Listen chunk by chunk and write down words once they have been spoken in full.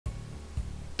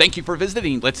Thank you for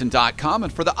visiting Lichtsinn.com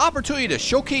and for the opportunity to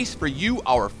showcase for you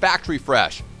our factory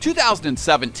fresh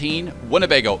 2017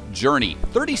 Winnebago Journey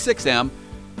 36M,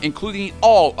 including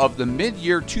all of the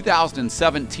mid-year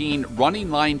 2017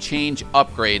 running line change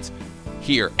upgrades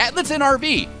here at Lichtsinn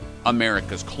RV,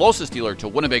 America's closest dealer to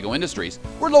Winnebago Industries.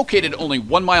 We're located only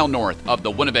 1 mile north of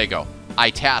the Winnebago,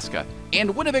 Itasca,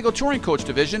 and Winnebago Touring Coach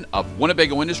division of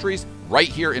Winnebago Industries right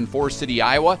here in Forest City,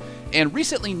 Iowa, and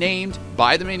recently named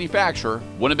by the manufacturer,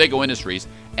 Winnebago Industries,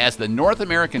 as the North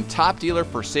American top dealer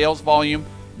for sales volume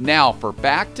now for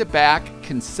back-to-back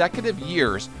consecutive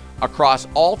years across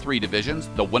all three divisions,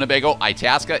 the Winnebago,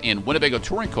 Itasca, and Winnebago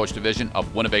Touring Coach division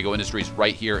of Winnebago Industries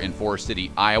right here in Forest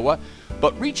City, Iowa,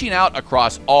 but reaching out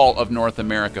across all of North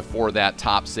America for that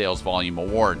top sales volume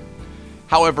award.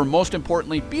 However, most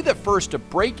importantly, be the first to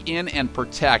break in and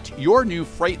protect your new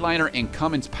Freightliner and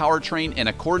Cummins powertrain in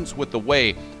accordance with the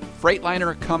way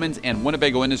Freightliner, Cummins, and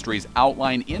Winnebago Industries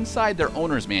outline inside their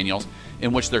owner's manuals,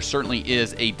 in which there certainly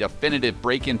is a definitive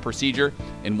break-in procedure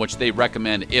in which they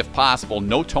recommend, if possible,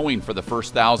 no towing for the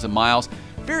first 1,000 miles,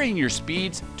 varying your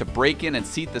speeds to break in and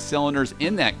seat the cylinders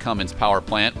in that Cummins power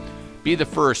plant. Be the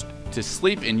first to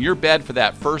sleep in your bed for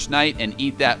that first night and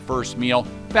eat that first meal,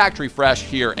 factory fresh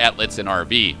here at Lichtsinn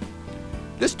RV.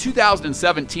 This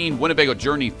 2017 Winnebago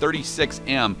Journey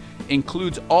 36M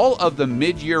includes all of the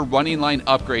mid-year running line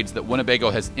upgrades that Winnebago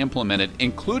has implemented,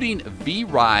 including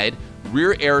V-Ride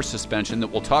rear air suspension that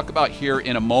we'll talk about here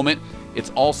in a moment.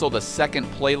 It's also the second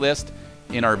playlist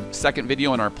in our second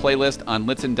video in our playlist on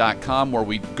Lichtsinn.com, where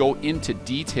we go into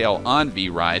detail on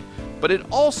V-Ride. But it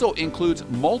also includes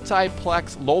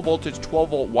multiplex low voltage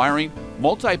 12-volt wiring,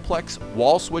 multiplex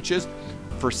wall switches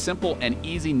for simple and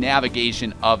easy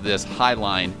navigation of this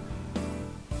Highline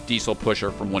diesel pusher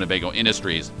from Winnebago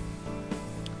Industries.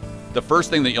 The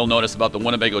first thing that you'll notice about the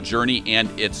Winnebago Journey and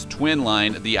its twin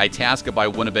line, the Itasca by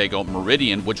Winnebago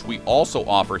Meridian, which we also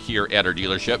offer here at our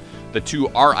dealership, the two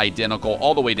are identical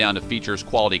all the way down to features,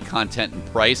 quality, content, and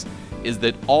price, is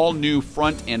that all new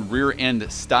front and rear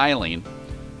end styling.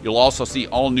 You'll also see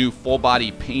all new full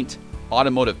body paint,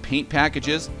 automotive paint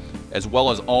packages, as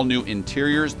well as all new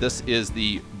interiors. This is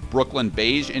the Brooklyn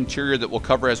beige interior that we'll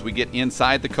cover as we get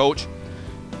inside the coach.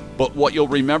 But what you'll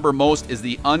remember most is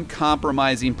the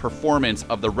uncompromising performance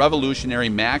of the revolutionary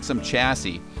Maxum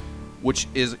Chassis, which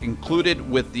is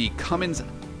included with the Cummins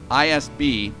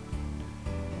ISB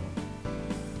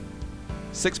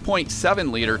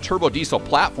 6.7 liter turbo diesel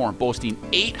platform boasting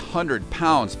 800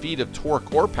 pounds-feet of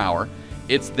torque or power.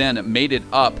 It's then mated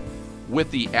up with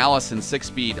the Allison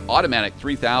 6-speed automatic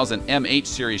 3000 MH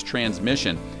series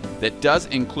transmission that does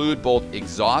include both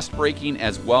exhaust braking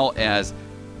as well as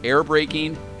air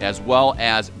braking, as well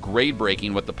as grade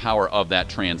braking with the power of that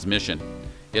transmission.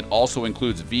 It also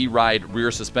includes V-Ride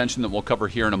rear suspension that we'll cover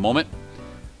here in a moment.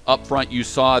 Up front, you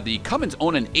saw the Cummins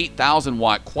own an 8,000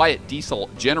 watt quiet diesel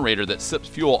generator that sips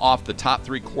fuel off the top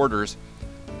 3/4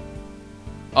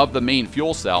 of the main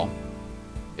fuel cell.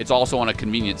 It's also on a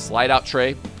convenient slide-out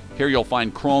tray. Here you'll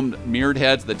find chromed mirrored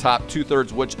heads, the top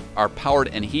 2/3 which are powered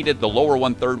and heated, the lower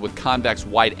 1/3 with convex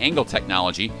wide-angle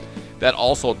technology. That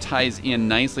also ties in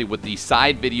nicely with the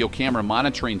side video camera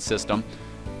monitoring system,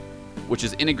 which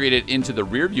is integrated into the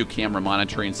rear view camera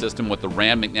monitoring system with the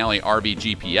Rand McNally RB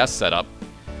GPS setup.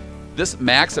 This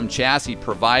Maxum chassis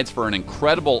provides for an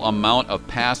incredible amount of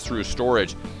pass-through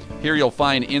storage. Here you'll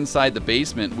find inside the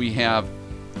basement we have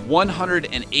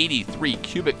 183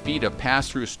 cubic feet of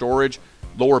pass-through storage,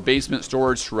 lower basement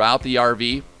storage throughout the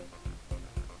RV.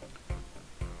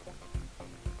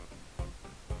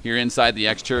 Here inside the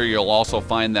exterior, you'll also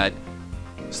find that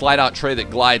slide-out tray that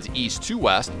glides east to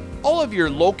west. All of your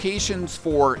locations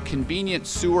for convenient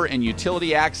sewer and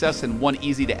utility access in one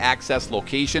easy-to-access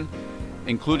location,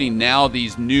 including now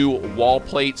these new wall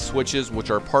plate switches,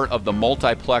 which are part of the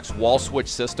multiplex wall switch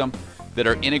system that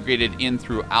are integrated in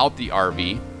throughout the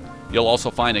RV. You'll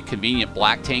also find a convenient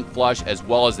black tank flush, as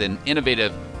well as an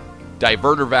innovative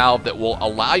diverter valve that will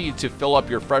allow you to fill up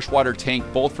your freshwater tank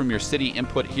both from your city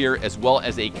input here, as well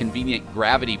as a convenient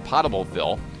gravity potable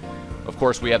fill. Of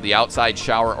course, we have the outside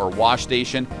shower or wash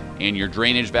station and your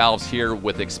drainage valves here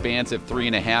with expansive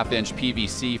 3.5-inch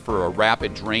PVC for a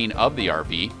rapid drain of the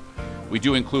RV. We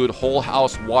do include whole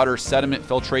house water sediment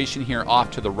filtration here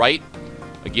off to the right.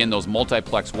 Again, those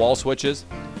multiplex wall switches.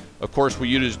 Of course, we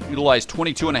utilize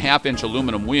 22.5-inch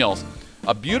aluminum wheels.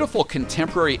 A beautiful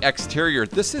contemporary exterior.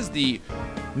 This is the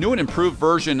new and improved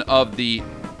version of the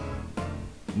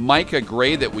mica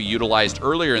gray that we utilized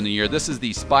earlier in the year. This is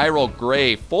the spiral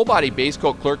gray full body base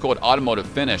coat clear coat automotive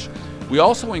finish. We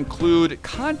also include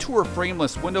contour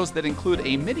frameless windows that include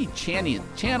a mini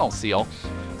channel seal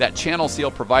That channel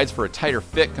seal provides for a tighter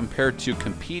fit compared to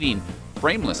competing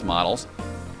frameless models.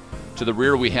 To the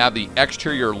rear, we have the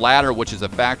exterior ladder, which is a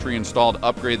factory installed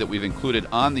upgrade that we've included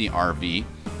on the RV.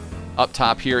 Up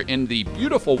top here in the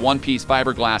beautiful one-piece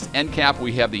fiberglass end cap,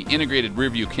 we have the integrated rear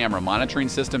view camera monitoring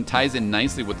system. Ties in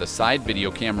nicely with the side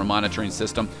video camera monitoring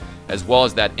system, as well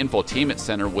as that infotainment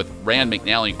center with Rand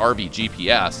McNally RV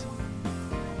GPS.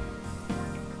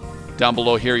 Down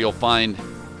below here, you'll find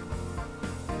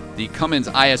the Cummins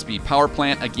ISB power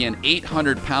plant. Again,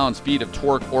 800 pounds-feet of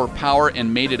torque or power,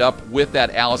 and made it up with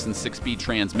that Allison 6-speed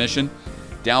transmission.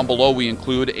 Down below, we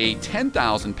include a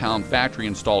 10,000-pound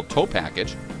factory-installed tow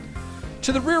package.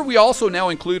 To the rear, we also now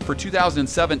include for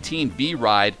 2017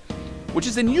 V-Ride, which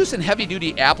is in use in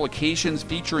heavy-duty applications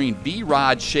featuring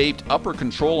V-Rod shaped upper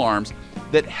control arms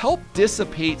that help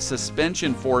dissipate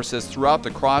suspension forces throughout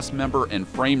the crossmember and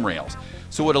frame rails.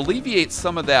 So it alleviates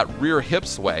some of that rear hip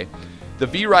sway. The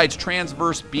V-Ride's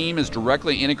transverse beam is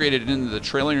directly integrated into the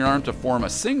trailing arm to form a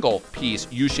single-piece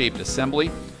U-shaped assembly.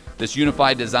 This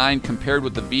unified design, compared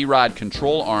with the V-Rod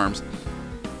control arms,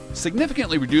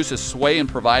 significantly reduces sway and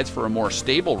provides for a more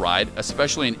stable ride,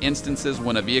 especially in instances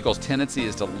when a vehicle's tendency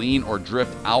is to lean or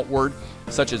drift outward,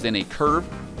 such as in a curve.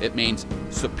 It means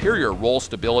superior roll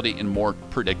stability and more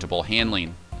predictable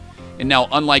handling. And now,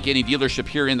 unlike any dealership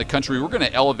here in the country, we're going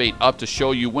to elevate up to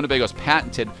show you Winnebago's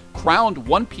patented crowned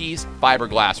one-piece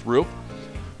fiberglass roof.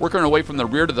 Working our way from the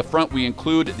rear to the front, we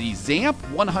include the ZAMP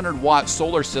 100-watt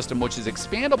solar system, which is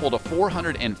expandable to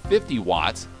 450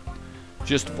 watts.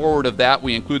 Just forward of that,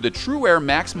 we include the TrueAir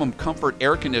Maximum Comfort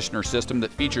air conditioner system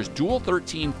that features dual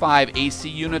 13.5 AC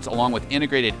units along with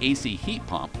integrated AC heat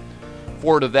pump.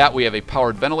 Forward of that, we have a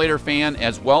powered ventilator fan,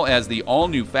 as well as the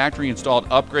all-new factory-installed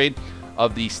upgrade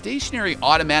of the stationary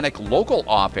automatic local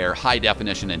off-air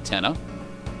high-definition antenna.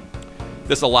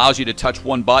 This allows you to touch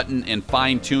one button and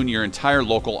fine-tune your entire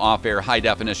local off-air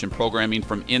high-definition programming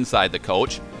from inside the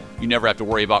coach. You never have to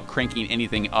worry about cranking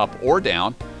anything up or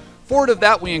down. Forward of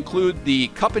that, we include the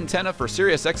cup antenna for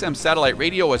Sirius XM satellite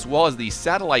radio, as well as the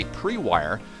satellite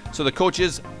pre-wire. So the coach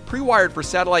is pre-wired for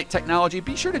satellite technology.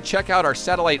 Be sure to check out our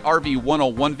Satellite RV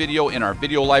 101 video in our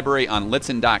video library on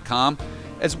Lichtsinn.com,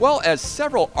 as well as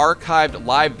several archived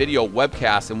live video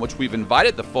webcasts in which we've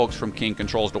invited the folks from King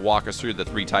Controls to walk us through the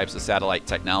 3 types of satellite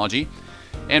technology.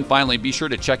 And finally, be sure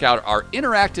to check out our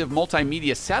interactive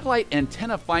multimedia satellite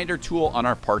antenna finder tool on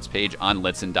our parts page on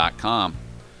Lichtsinn.com.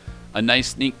 A nice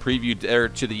sneak preview there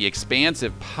to the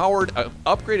expansive, powered,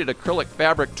 upgraded acrylic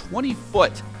fabric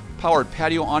 20-foot powered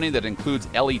patio awning that includes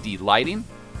LED lighting.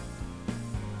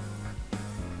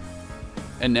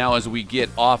 And now, as we get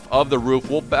off of the roof,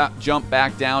 we'll jump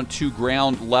back down to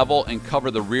ground level and cover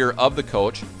the rear of the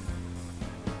coach.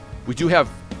 We do have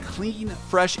clean,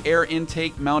 fresh air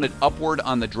intake mounted upward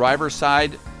on the driver's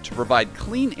side to provide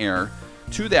clean air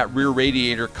to that rear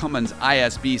radiator Cummins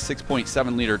ISB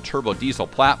 6.7-liter turbo diesel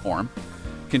platform.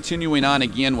 Continuing on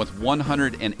again with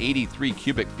 183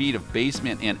 cubic feet of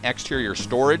basement and exterior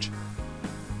storage.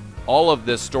 All of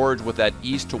this storage with that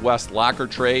east to west locker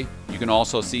tray. You can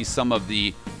also see some of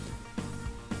the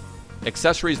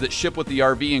accessories that ship with the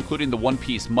RV, including the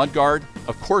one-piece mudguard.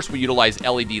 Of course, we utilize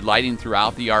LED lighting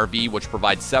throughout the RV, which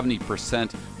provides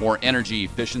 70% more energy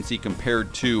efficiency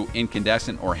compared to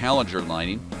incandescent or halogen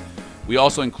lighting. We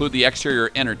also include the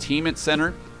exterior entertainment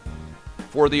center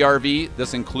for the RV.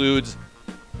 This includes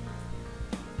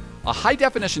a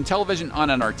high-definition television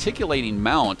on an articulating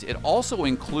mount. It also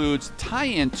includes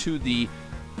tie-in to the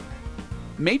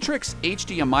Matrix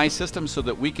HDMI system so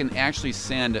that we can actually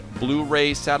send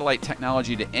Blu-ray satellite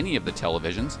technology to any of the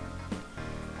televisions.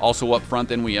 Also up front,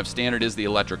 then, we have standard is the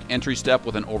electric entry step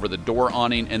with an over-the-door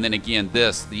awning. And then again,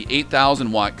 this, the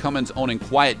 8,000-watt Cummins owning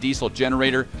quiet diesel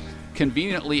generator,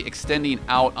 conveniently extending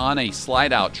out on a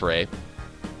slide-out tray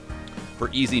for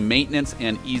easy maintenance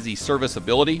and easy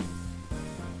serviceability.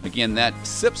 Again, that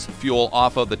sips fuel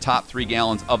off of the top 3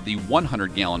 gallons of the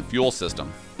 100-gallon fuel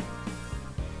system.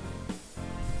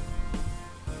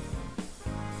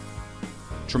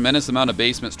 Tremendous amount of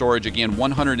basement storage. Again,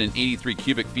 183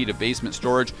 cubic feet of basement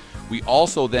storage. We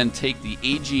also then take the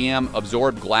AGM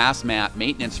absorbed glass mat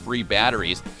maintenance-free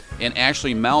batteries and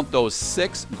actually mount those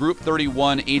 6 Group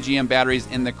 31 AGM batteries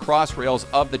in the cross rails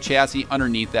of the chassis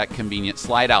underneath that convenient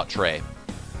slide-out tray.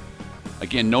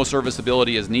 Again, no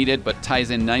serviceability is needed, but ties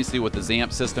in nicely with the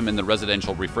ZAMP system and the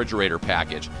residential refrigerator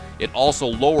package. It also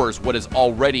lowers what is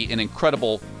already an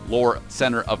incredible lower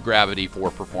center of gravity for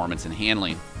performance and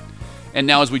handling. And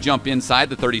now, as we jump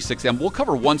inside the 36M, we'll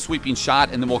cover one sweeping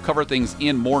shot and then we'll cover things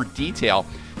in more detail.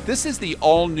 This is the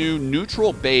all-new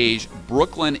neutral beige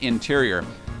Brooklyn interior.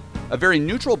 A very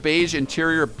neutral beige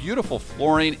interior, beautiful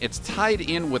flooring. It's tied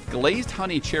in with glazed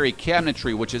honey cherry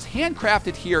cabinetry, which is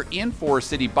handcrafted here in Forest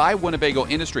City by Winnebago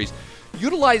Industries,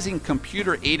 utilizing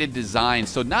computer-aided design.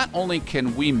 So not only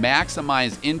can we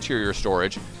maximize interior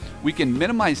storage, we can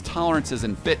minimize tolerances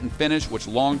in fit and finish, which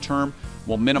long-term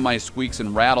will minimize squeaks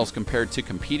and rattles compared to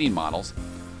competing models.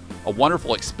 A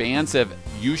wonderful, expansive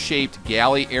U-shaped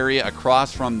galley area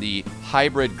across from the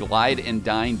hybrid glide and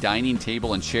dine dining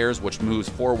table and chairs, which moves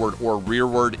forward or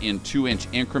rearward in 2-inch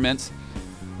increments.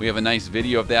 We have a nice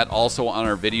video of that also on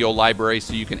our video library,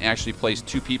 so you can actually place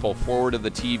 2 people forward of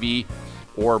the TV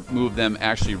or move them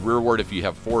actually rearward if you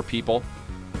have 4 people.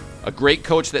 A great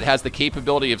coach that has the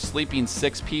capability of sleeping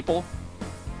 6 people.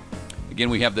 Again,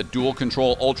 we have the dual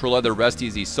control ultra leather rest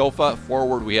easy sofa.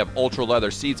 Forward we have ultra leather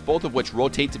seats, both of which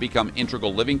rotate to become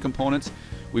integral living components.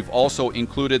 We've also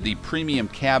included the premium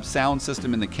cab sound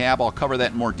system in the cab. I'll cover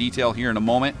that in more detail here in a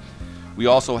moment. We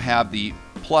also have the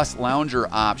Plus Lounger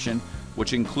option,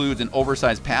 which includes an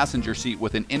oversized passenger seat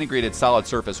with an integrated solid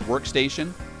surface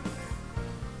workstation.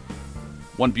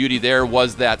 One beauty there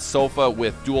was that sofa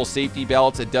with dual safety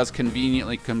belts. It does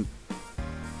conveniently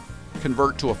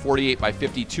convert to a 48 by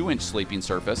 52-inch sleeping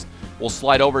surface. We'll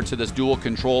slide over to this dual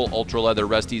control ultra leather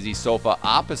rest easy sofa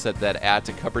opposite that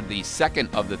to cover the second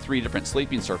of the 3 different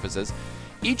sleeping surfaces.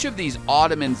 Each of these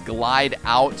ottomans glide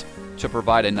out to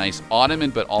provide a nice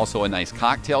ottoman, but also a nice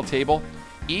cocktail table.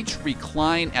 Each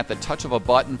recline at the touch of a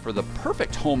button for the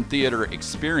perfect home theater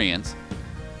experience.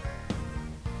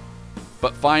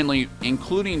 But finally,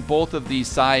 including both of these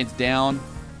sides down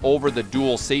over the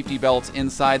dual safety belts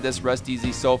inside this rest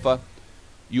easy sofa,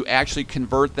 you actually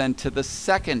convert then to the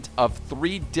second of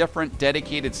 3 different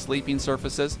dedicated sleeping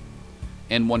surfaces.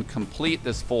 And when complete,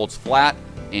 this folds flat,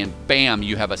 and bam,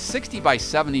 you have a 60 by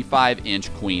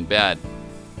 75-inch queen bed.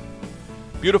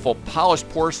 Beautiful polished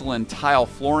porcelain tile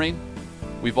flooring.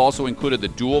 We've also included the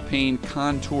dual pane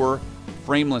contour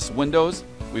frameless windows.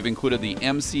 We've included the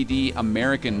MCD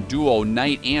American Duo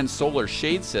night and solar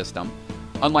shade system.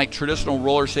 Unlike traditional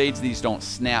roller shades, these don't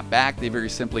snap back. They very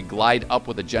simply glide up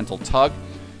with a gentle tug.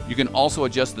 You can also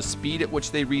adjust the speed at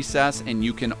which they recess, and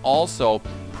you can also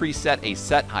preset a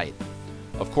set height.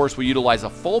 Of course, we utilize a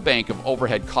full bank of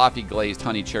overhead coffee glazed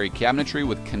honey cherry cabinetry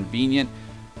with convenient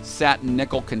satin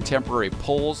nickel contemporary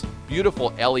pulls, beautiful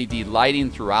LED lighting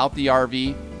throughout the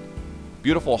RV,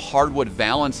 beautiful hardwood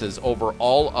valances over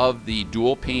all of the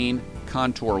dual pane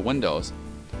contour windows.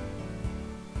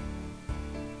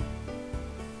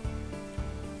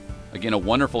 Again, a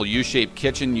wonderful U-shaped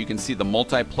kitchen. You can see the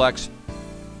multiplex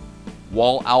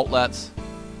wall outlets.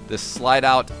 This slide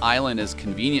out island is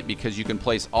convenient because you can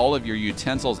place all of your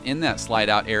utensils in that slide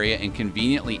out area and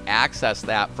conveniently access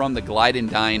that from the glide and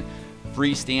dine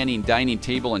freestanding dining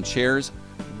table and chairs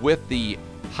with the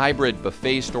hybrid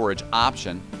buffet storage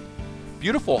option.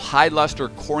 Beautiful high luster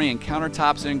Corian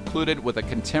countertops included with a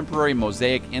contemporary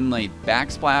mosaic inlaid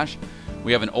backsplash.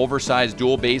 We have an oversized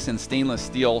dual basin stainless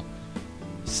steel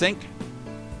sink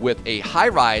with a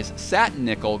high-rise satin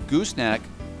nickel gooseneck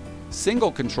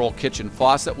single control kitchen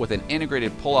faucet with an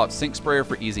integrated pull-out sink sprayer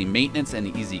for easy maintenance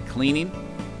and easy cleaning.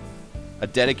 A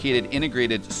dedicated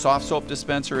integrated soft soap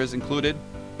dispenser is included.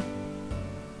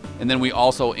 And then we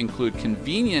also include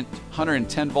convenient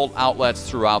 110-volt outlets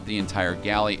throughout the entire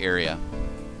galley area.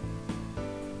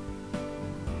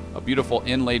 A beautiful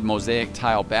inlaid mosaic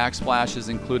tile backsplash is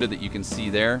included that you can see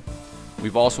there.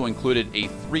 We've also included a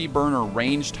 3-burner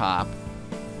range top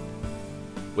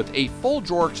with a full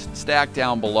drawer stack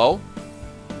down below.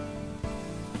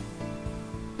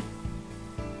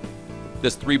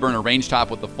 This 3-burner range top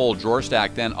with the full drawer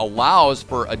stack then allows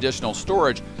for additional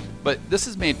storage, but this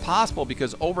is made possible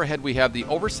because overhead we have the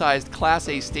oversized Class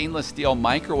A stainless steel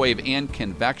microwave and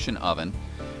convection oven.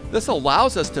 This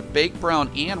allows us to bake, brown,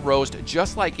 and roast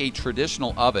just like a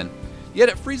traditional oven, yet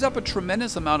it frees up a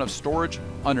tremendous amount of storage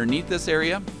underneath this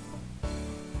area.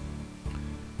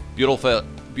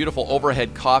 Beautiful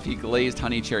overhead coffee glazed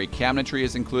honey cherry cabinetry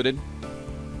is included.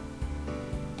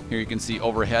 Here you can see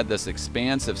overhead this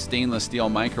expansive stainless steel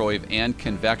microwave and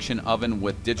convection oven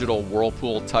with digital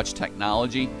Whirlpool touch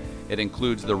technology. It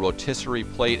includes the rotisserie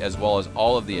plate as well as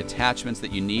all of the attachments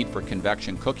that you need for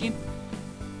convection cooking.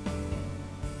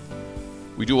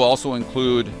 We do also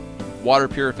include water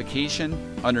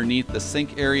purification underneath the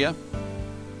sink area.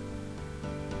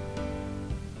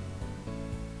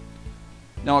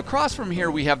 Now across from here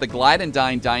we have the Glide and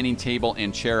Dine dining table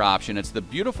and chair option. It's the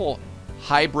beautiful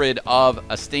hybrid of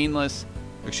a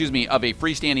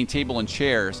freestanding table and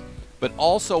chairs, but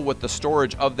also with the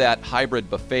storage of that hybrid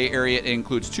buffet area. It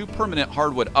includes 2 permanent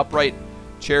hardwood upright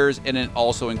chairs, and it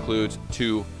also includes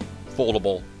 2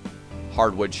 foldable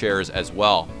hardwood chairs as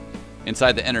well.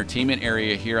 Inside the entertainment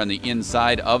area here on the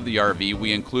inside of the RV,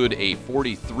 we include a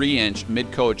 43-inch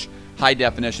mid-coach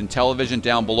high-definition television.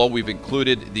 Down below, we've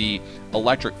included the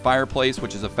electric fireplace,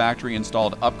 which is a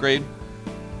factory-installed upgrade.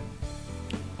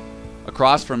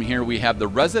 Across from here, we have the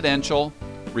residential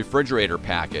refrigerator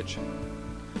package.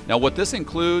 Now, what this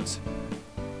includes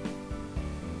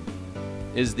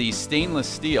is the stainless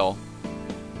steel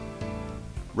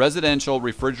residential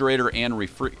refrigerator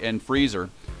and freezer.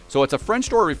 So it's a French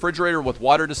door refrigerator with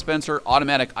water dispenser,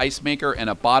 automatic ice maker, and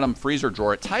a bottom freezer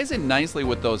drawer. It ties in nicely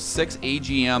with those 6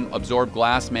 AGM absorbed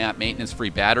glass mat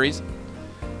maintenance-free batteries.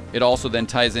 It also then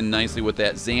ties in nicely with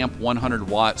that ZAMP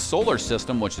 100-watt solar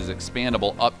system, which is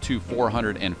expandable up to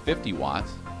 450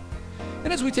 watts.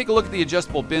 And as we take a look at the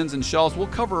adjustable bins and shelves, we'll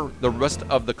cover the rest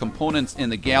of the components in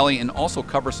the galley and also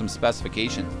cover some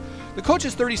specifications. The coach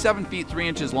is 37 feet 3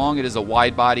 inches long. It is a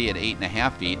wide body at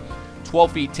 8.5 feet.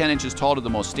 12 feet 10 inches tall to the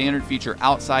most standard feature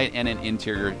outside, and an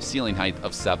interior ceiling height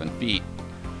of 7 feet.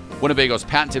 Winnebago's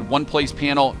patented one-place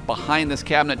panel behind this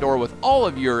cabinet door with all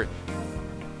of your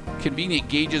convenient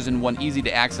gauges in one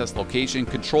easy-to-access location.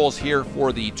 Controls here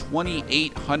for the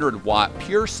 2,800-watt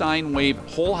pure sine wave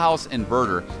whole house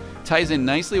inverter. Ties in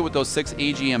nicely with those 6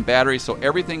 AGM batteries, so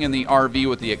everything in the RV,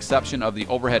 with the exception of the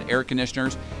overhead air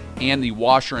conditioners and the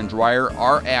washer and dryer,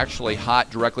 are actually hot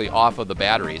directly off of the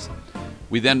batteries.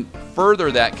 We then further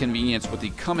that convenience with the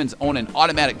Cummins own and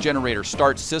automatic generator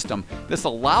start system. This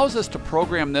allows us to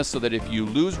program this so that if you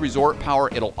lose resort power,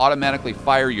 it'll automatically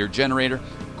fire your generator.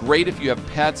 Great if you have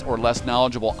pets or less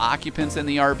knowledgeable occupants in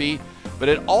the RV, but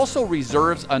it also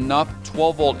reserves enough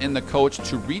 12 volt in the coach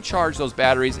to recharge those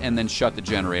batteries and then shut the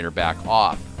generator back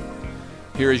off.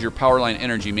 Here is your Powerline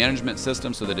energy management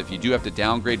system so that if you do have to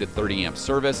downgrade to 30 amp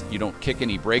service, you don't kick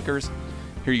any breakers.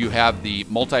 Here you have the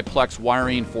multiplex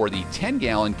wiring for the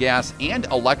 10-gallon gas and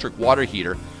electric water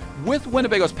heater with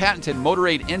Winnebago's patented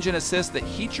Motorade engine assist that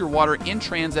heats your water in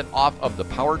transit off of the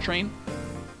powertrain.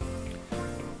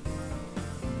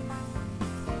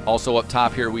 Also up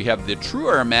top here we have the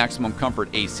TrueAir Maximum Comfort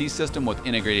AC system with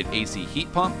integrated AC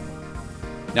heat pump.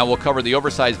 Now we'll cover the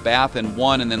oversized bath in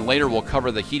one, and then later we'll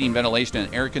cover the heating, ventilation,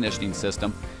 and air conditioning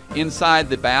system. Inside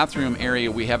the bathroom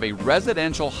area we have a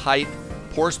residential height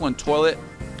porcelain toilet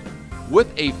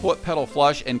with a foot pedal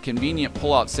flush and convenient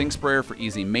pull-out sink sprayer for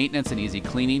easy maintenance and easy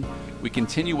cleaning. We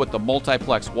continue with the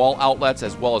multiplex wall outlets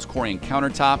as well as Corian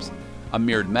countertops, a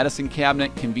mirrored medicine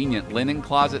cabinet, convenient linen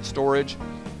closet storage,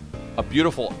 a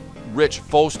beautiful rich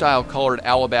faux style colored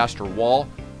alabaster wall,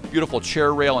 beautiful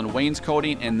chair rail and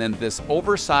wainscoting, and then this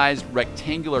oversized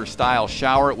rectangular style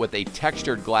shower with a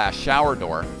textured glass shower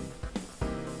door.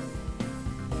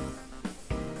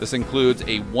 This includes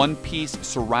a one-piece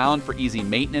surround for easy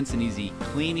maintenance and easy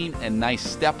cleaning, and nice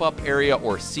step-up area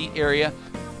or seat area,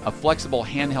 a flexible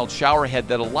handheld shower head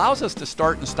that allows us to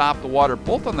start and stop the water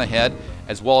both on the head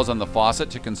as well as on the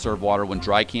faucet to conserve water when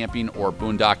dry camping or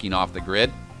boondocking off the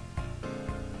grid.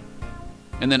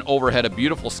 And then overhead, a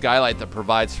beautiful skylight that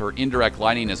provides for indirect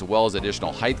lighting as well as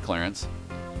additional height clearance.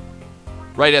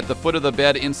 Right at the foot of the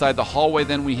bed inside the hallway,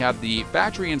 then we have the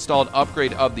factory installed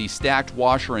upgrade of the stacked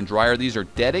washer and dryer. These are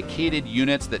dedicated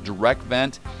units that direct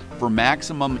vent for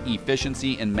maximum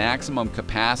efficiency and maximum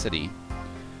capacity.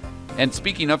 And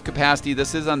speaking of capacity,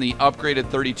 this is on the upgraded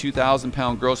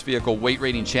 32,000-pound gross vehicle weight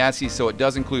rating chassis, so it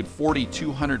does include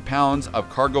 4,200 pounds of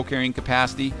cargo carrying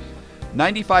capacity,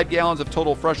 95 gallons of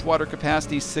total freshwater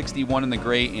capacity, 61 in the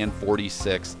gray and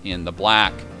 46 in the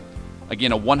black.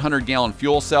 Again, a 100-gallon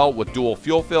fuel cell with dual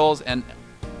fuel fills and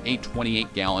a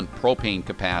 28-gallon propane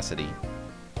capacity.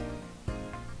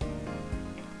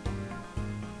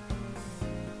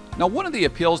 Now, one of the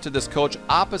appeals to this coach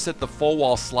opposite the full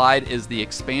wall slide is the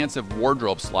expansive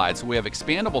wardrobe slide. So we have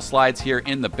expandable slides here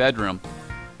in the bedroom,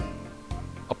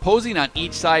 opposing on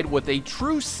each side with a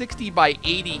true 60 by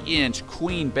 80 inch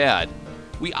queen bed.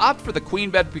 We opt for the queen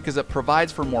bed because it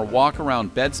provides for more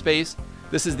walk-around bed space.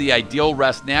 This is the Ideal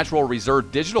Rest Natural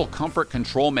Reserve Digital Comfort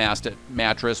Control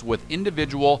mattress with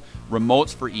individual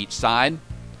remotes for each side.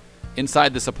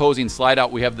 Inside this opposing slide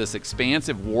out, we have this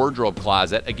expansive wardrobe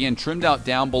closet, again trimmed out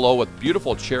down below with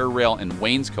beautiful chair rail and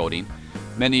wainscoting.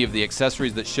 Many of the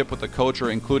accessories that ship with the coach are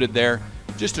included there.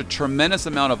 Just a tremendous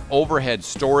amount of overhead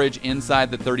storage inside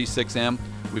the 36M.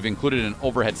 We've included an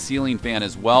overhead ceiling fan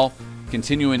as well.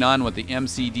 Continuing on with the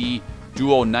MCD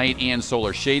Duo night and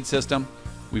solar shade system.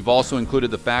 We've also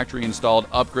included the factory installed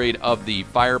upgrade of the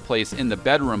fireplace in the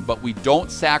bedroom, but we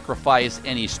don't sacrifice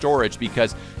any storage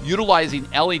because utilizing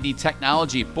LED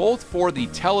technology both for the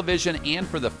television and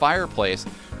for the fireplace,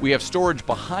 we have storage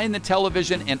behind the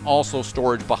television and also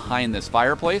storage behind this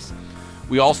fireplace.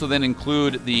 We also then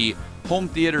include the home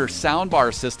theater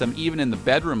soundbar system even in the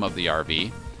bedroom of the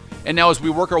RV. And now as we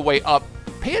work our way up,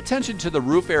 pay attention to the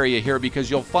roof area here because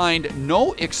you'll find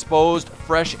no exposed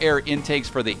fresh air intakes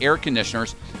for the air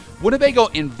conditioners. Winnebago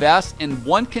invests in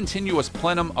one continuous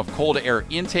plenum of cold air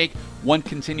intake, one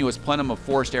continuous plenum of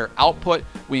forced air output.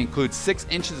 We include 6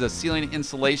 inches of ceiling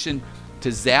insulation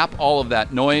to zap all of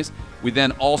that noise. We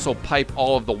then also pipe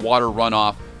all of the water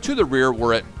runoff to the rear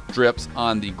where it drips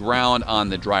on the ground on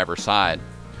the driver's side.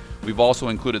 We've also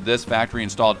included this factory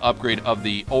installed upgrade of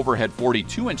the overhead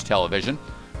 42-inch television.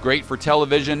 Great for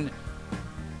television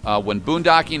when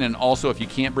boondocking and also if you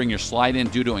can't bring your slide in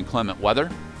due to inclement weather.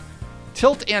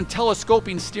 Tilt and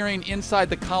telescoping steering inside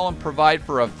the column provide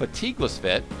for a fatigueless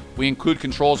fit. We include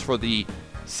controls for the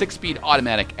 6-speed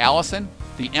automatic Allison,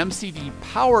 the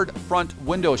MCD-powered front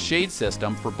window shade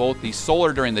system for both the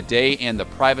solar during the day and the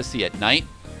privacy at night.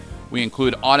 We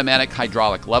include automatic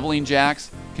hydraulic leveling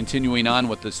jacks, continuing on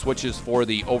with the switches for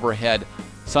the overhead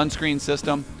sunscreen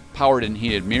system, powered and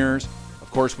heated mirrors.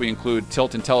 Of course, we include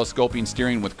tilt and telescoping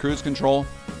steering with cruise control.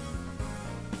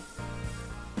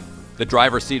 The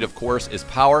driver's seat, of course, is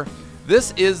power.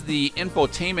 This is the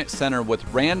infotainment center with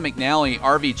Rand McNally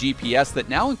RV GPS that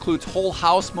now includes whole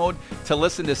house mode to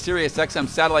listen to Sirius XM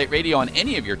satellite radio on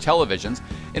any of your televisions.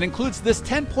 It includes this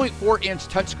 10.4-inch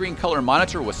touchscreen color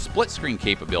monitor with split screen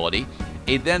capability,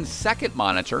 a then second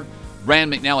monitor,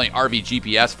 Rand McNally RV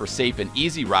GPS for safe and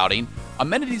easy routing,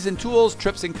 amenities and tools,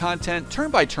 trips and content,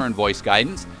 turn-by-turn voice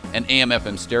guidance, an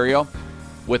AM/FM stereo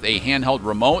with a handheld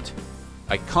remote,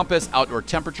 a compass, outdoor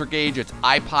temperature gauge, it's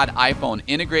iPod, iPhone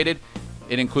integrated.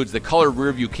 It includes the color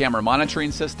rear view camera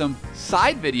monitoring system,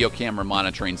 side video camera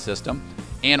monitoring system,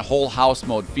 and whole house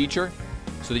mode feature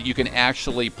so that you can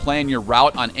actually plan your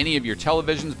route on any of your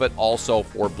televisions, but also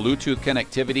for Bluetooth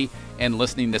connectivity and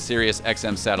listening to Sirius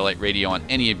XM satellite radio on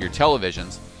any of your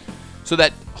televisions. So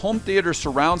that home theater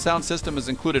surround sound system is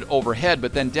included overhead,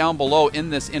 but then down below in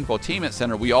this infotainment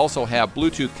center, we also have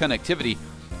Bluetooth connectivity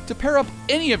to pair up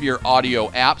any of your audio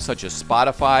apps such as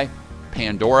Spotify,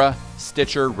 Pandora,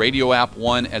 Stitcher, Radio App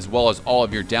One, as well as all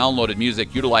of your downloaded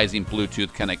music utilizing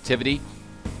Bluetooth connectivity.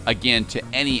 Again, to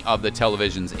any of the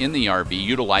televisions in the RV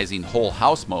utilizing whole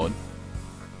house mode.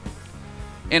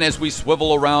 And as we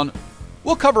swivel around,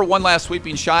 we'll cover one last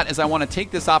sweeping shot as I want to take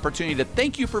this opportunity to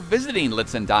thank you for visiting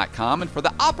Lichtsinn.com and for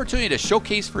the opportunity to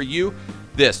showcase for you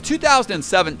this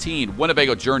 2017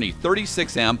 Winnebago Journey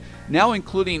 36M, now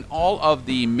including all of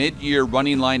the mid-year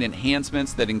running line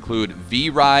enhancements that include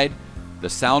V-Ride, the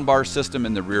soundbar system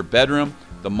in the rear bedroom,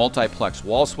 the multiplex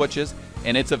wall switches,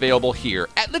 and it's available here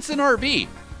at Lichtsinn RV,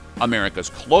 America's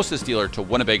closest dealer to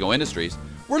Winnebago Industries.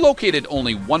 We're located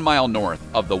only 1 mile north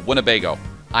of the Winnebago,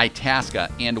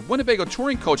 Itasca, and Winnebago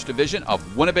Touring Coach division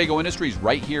of Winnebago Industries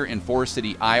right here in Forest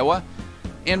City, Iowa.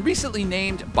 And recently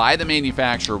named by the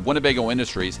manufacturer Winnebago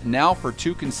Industries now for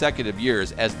 2 consecutive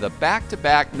years as the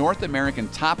back-to-back North American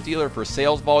top dealer for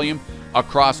sales volume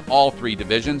across all 3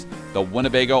 divisions, the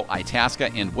Winnebago,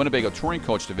 Itasca, and Winnebago Touring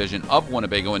Coach division of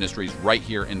Winnebago Industries right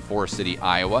here in Forest City,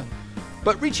 Iowa.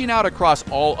 But reaching out across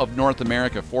all of North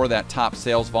America for that top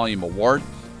sales volume award.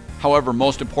 However,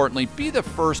 most importantly, be the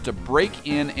first to break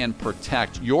in and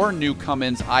protect your new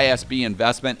Cummins ISB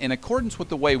investment in accordance with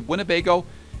the way Winnebago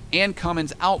and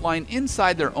Cummins outline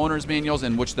inside their owner's manuals,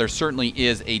 in which there certainly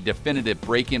is a definitive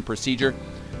break-in procedure.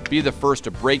 Be the first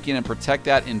to break in and protect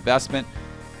that investment,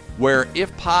 where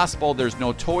if possible there's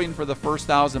no towing for the first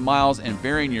 1,000 miles and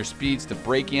varying your speeds to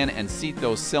break in and seat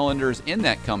those cylinders in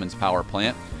that Cummins power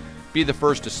plant. Be the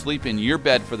first to sleep in your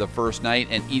bed for the first night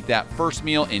and eat that first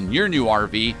meal in your new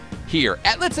RV here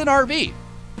at Lichtsinn RV.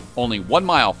 Only 1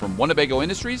 mile from Winnebago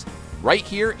Industries, right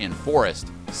here in Forest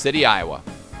City, Iowa.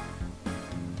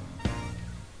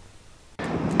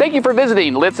 Thank you for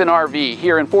visiting Lichtsinn RV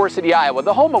here in Forest City, Iowa,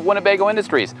 the home of Winnebago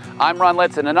Industries. I'm Ron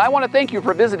Lichtsinn, and I want to thank you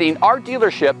for visiting our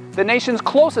dealership, the nation's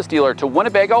closest dealer to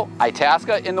Winnebago,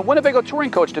 Itasca, in the Winnebago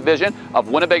Touring Coach division of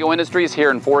Winnebago Industries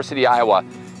here in Forest City, Iowa.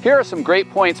 Here are some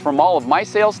great points from all of my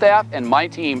sales staff and my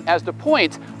team as to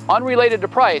points unrelated to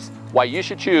price why you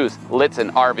should choose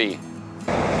Lichtsinn RV.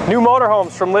 New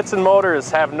motorhomes from Lichtsinn Motors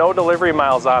have no delivery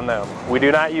miles on them. We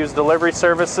do not use delivery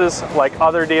services like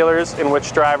other dealers in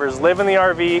which drivers live in the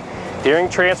RV during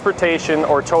transportation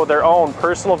or tow their own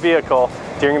personal vehicle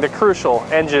during the crucial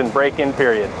engine break-in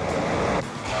period.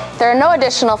 There are no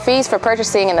additional fees for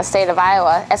purchasing in the state of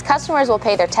Iowa, as customers will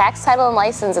pay their tax, title, and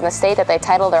license in the state that they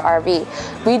title their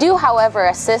RV. We do, however,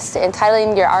 assist in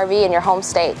titling your RV in your home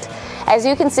state. As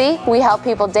you can see, we help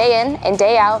people day in and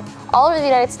day out all over the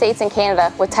United States and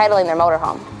Canada with titling their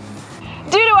motorhome.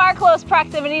 Due to our close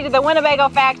proximity to the Winnebago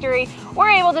factory, we're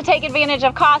able to take advantage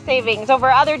of cost savings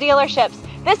over other dealerships,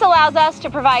 This allows us to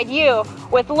provide you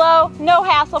with low,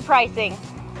 no-hassle pricing.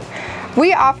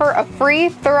 We offer a free,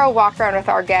 thorough walk-around with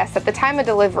our guests at the time of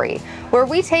delivery, where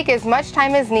we take as much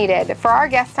time as needed for our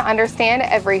guests to understand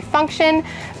every function,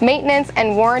 maintenance,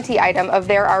 and warranty item of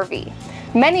their RV.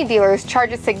 Many dealers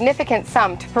charge a significant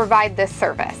sum to provide this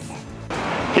service.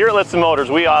 Here at Lichtsinn Motors,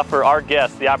 we offer our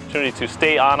guests the opportunity to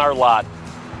stay on our lot,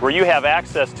 where you have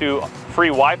access to free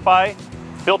Wi-Fi,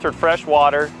 filtered fresh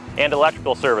water, and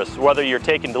electrical service, whether you're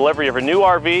taking delivery of a new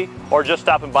RV or just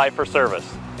stopping by for service.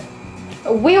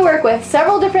 We work with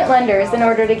several different lenders in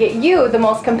order to get you the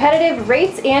most competitive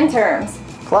rates and terms.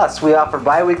 Plus, we offer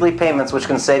bi-weekly payments which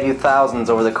can save you thousands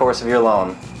over the course of your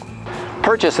loan.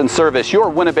 Purchase and service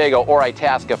your Winnebago or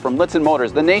Itasca from Lichtsinn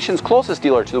Motors, the nation's closest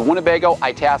dealer to the Winnebago,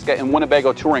 Itasca, and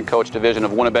Winnebago Touring Coach division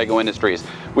of Winnebago Industries.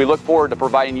 We look forward to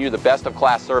providing you the best of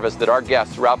class service that our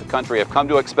guests throughout the country have come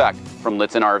to expect from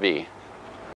Lichtsinn RV.